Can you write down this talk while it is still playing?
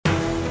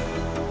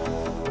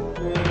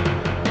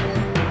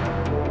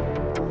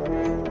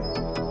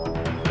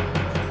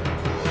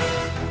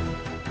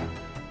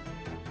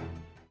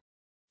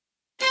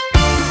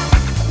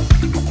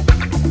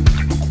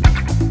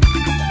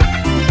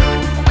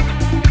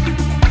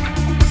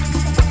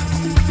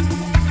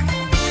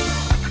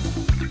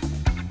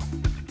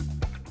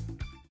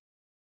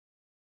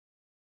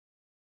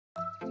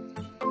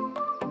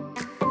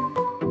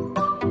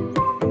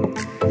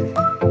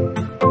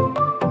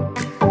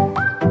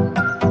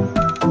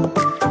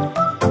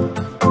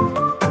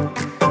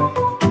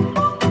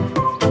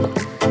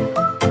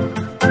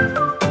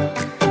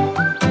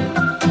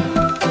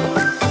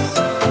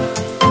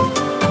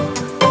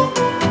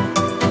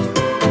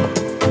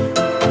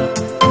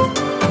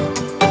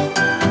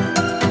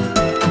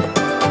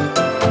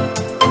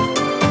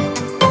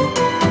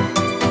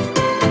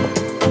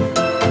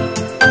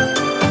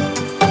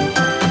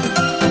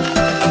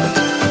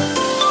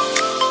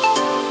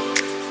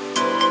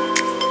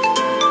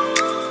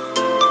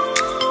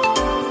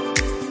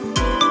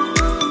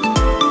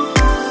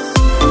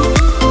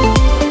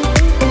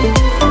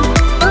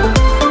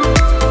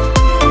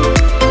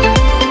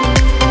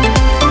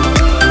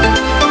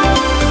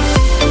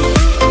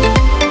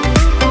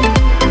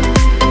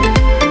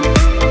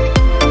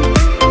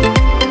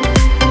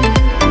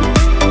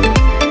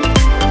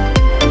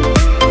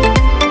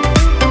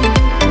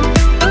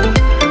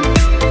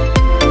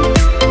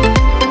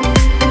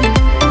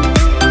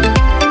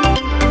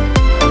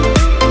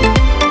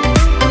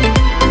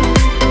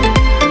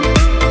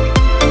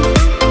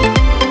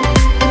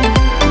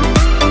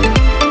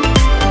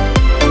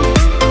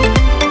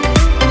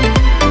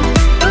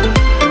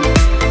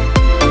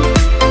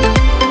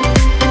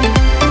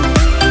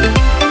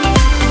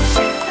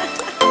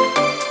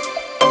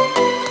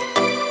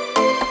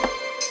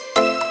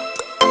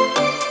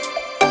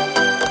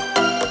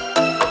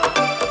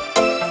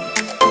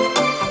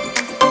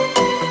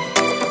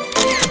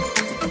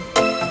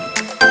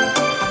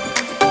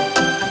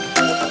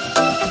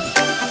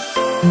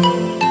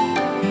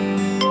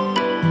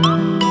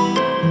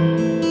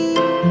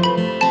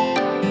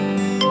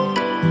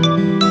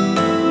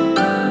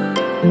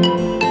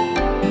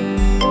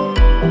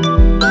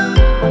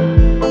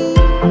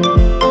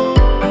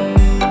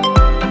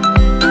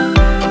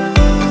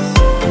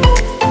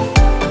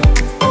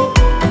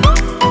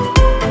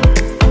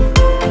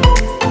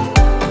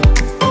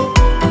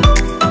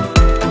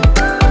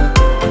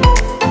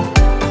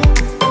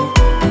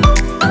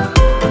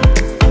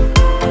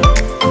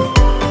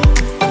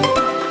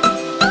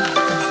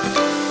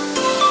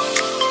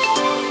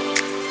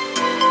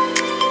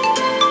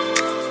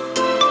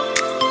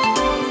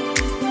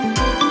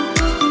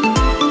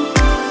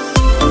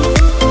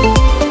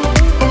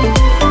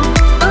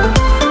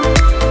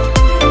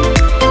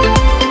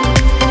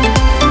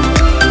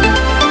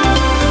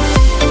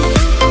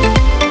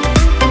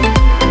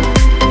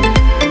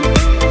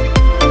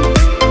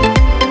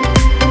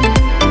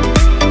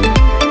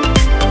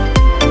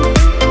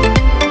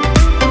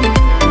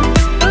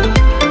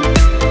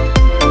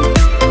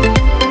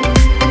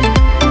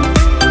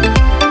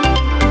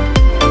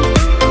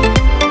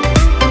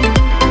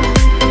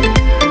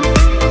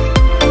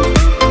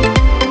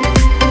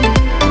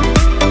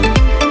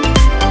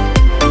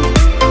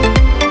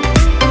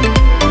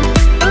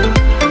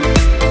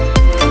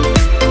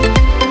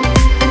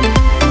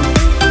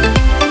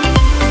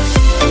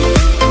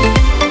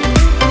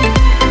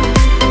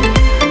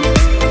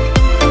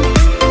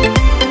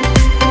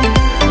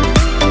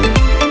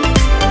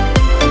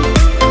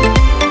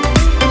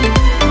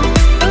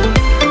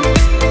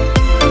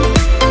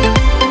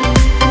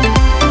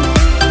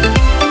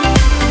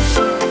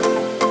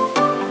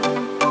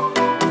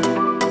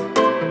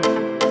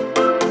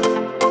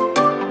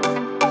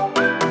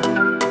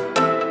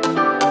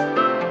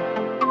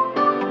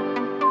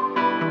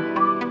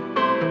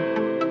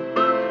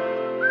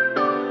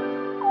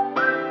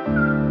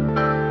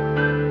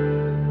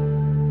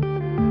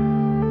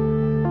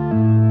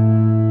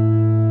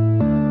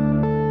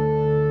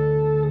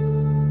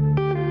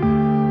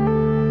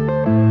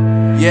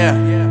Yeah.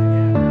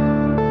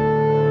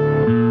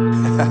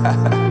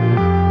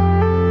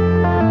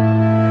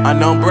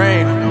 Unknown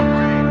Brain,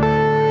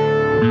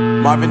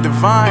 Marvin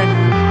Divine.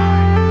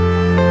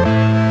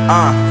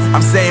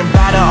 I'm saying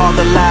bye to all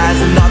the lies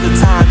and all the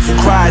times you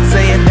cried,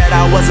 saying that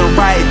I wasn't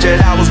right,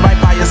 yet I was right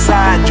by your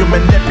side. You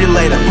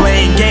manipulator,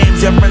 playing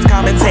games, your friends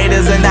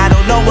commentators, and I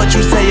don't know what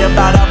you say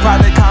about our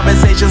private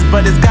conversations,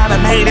 but it's got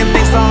them hating.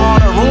 Thanks to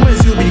all the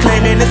rumors you be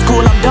claiming. It's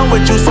cool, I'm done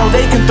with you, so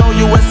they can throw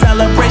you a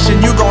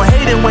celebration. You gon'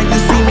 hate it when you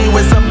see me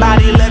with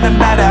somebody living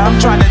better. I'm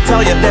trying to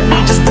tell you that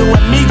me just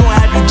doing me gon'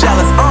 have you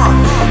jealous.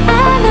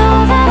 I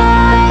know that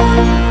I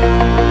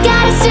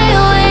gotta stay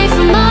away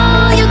from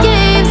all your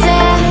games,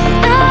 yeah.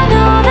 I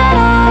know that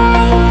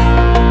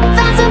I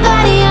found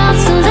somebody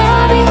else to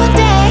love me one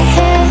day,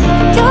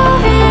 yeah. You'll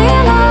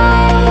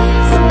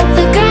realize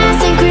the grass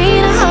ain't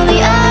greener on the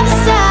other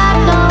side,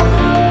 no.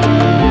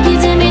 You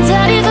did me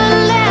dirty for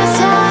the last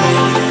time,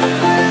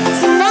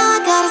 so now I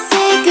gotta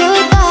say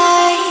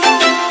goodbye.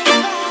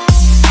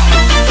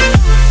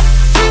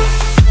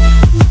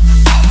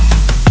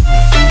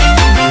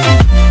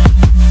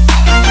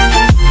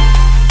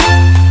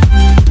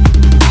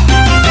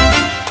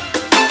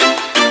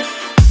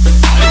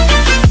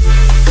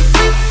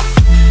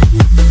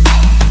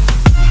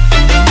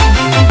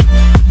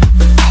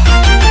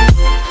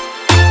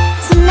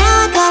 So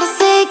now I gotta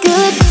say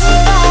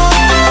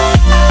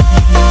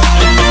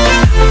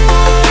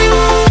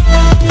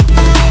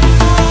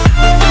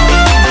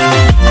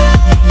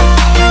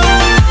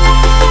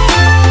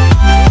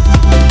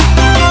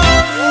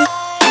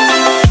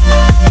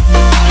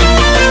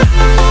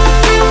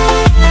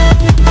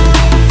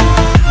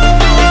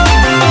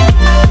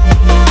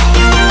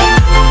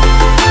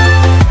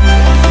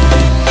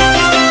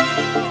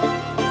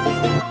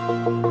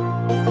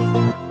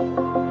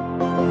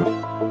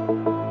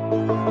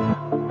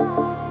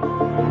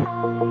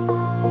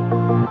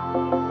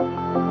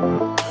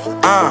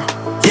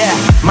Yeah,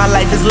 my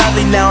life is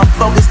lovely now, I'm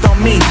focused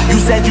on me. You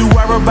said you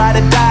were about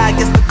to die, I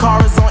guess the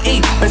car is on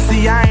E. But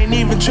see, I ain't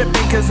even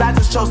tripping, cause I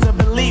just chose to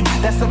believe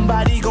that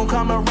somebody gon'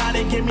 come around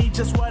and give me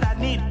just what I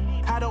need.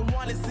 I don't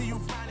wanna see you